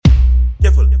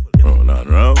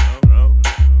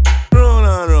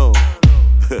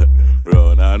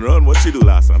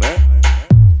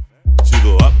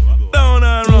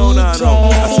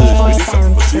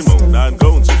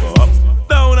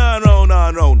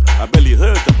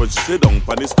when she sit down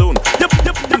on the stone. Yep,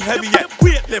 heavy yet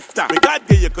weightlifter. We got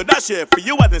get you could dash share for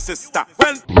you and the sister.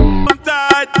 When I'm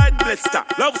tired, blister.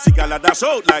 Love sick, I'll dash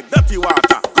out like dirty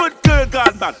water. Good girl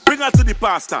gone bad, bring her to the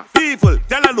pastor. Evil,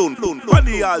 tell alone, on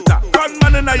the altar.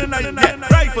 Gunman in a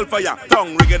rifle for ya.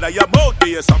 Tongue ring in your mouth, do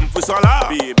you something for solar.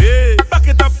 Baby, back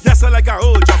it up, yes, like a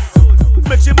whole jump.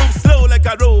 Make she move slow like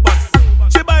a robot.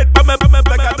 She bite pa me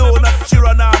like a donut. She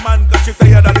run her man cause she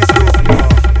tired of this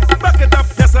slow. Back it up,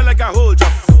 yes, like a whole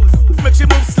jump. Make she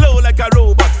move slow like a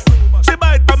robot. She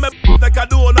bite pa me like a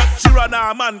donut. She run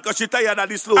her man cause she tired of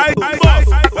this slow. I boss,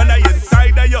 when I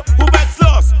inside of you, who bets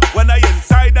lost? When I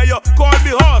inside of you, call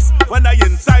me horse. When I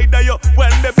inside of you,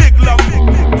 when the big lump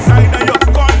inside of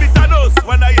you, call me Thanos.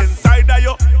 When I inside of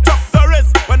you, Chuck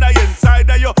Norris. When I inside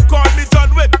of you, call me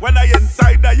John Wick. When I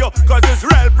inside of you, cause it's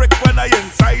real brick. When I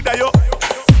inside of you,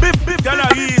 beef, girl a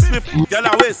east, beef, girl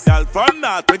a west. Girl from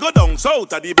north, we go down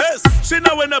south at the best. She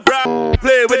know when the bra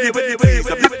play with the bass.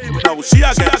 Now she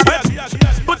a get wet.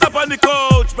 Put up on the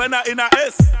couch, when I in a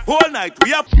S. Whole night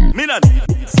we up, me and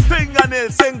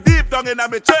fingernails sing deep down in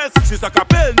my chest. She suck a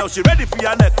pill, now she ready for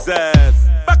your next ass.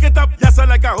 Back it up, yes,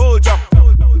 like a whole jump.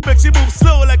 Make she move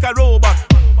slow like a robot.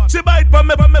 She bite pa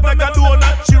me like a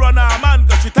donut. She run her man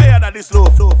cause she tired of this slow.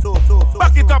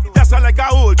 Back it up, yes, like a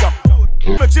whole jump.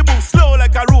 Make she move slow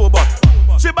like a robot.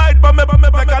 She bite pa me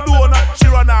like a donut. She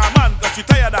run her man cause she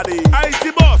tired of the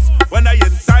icy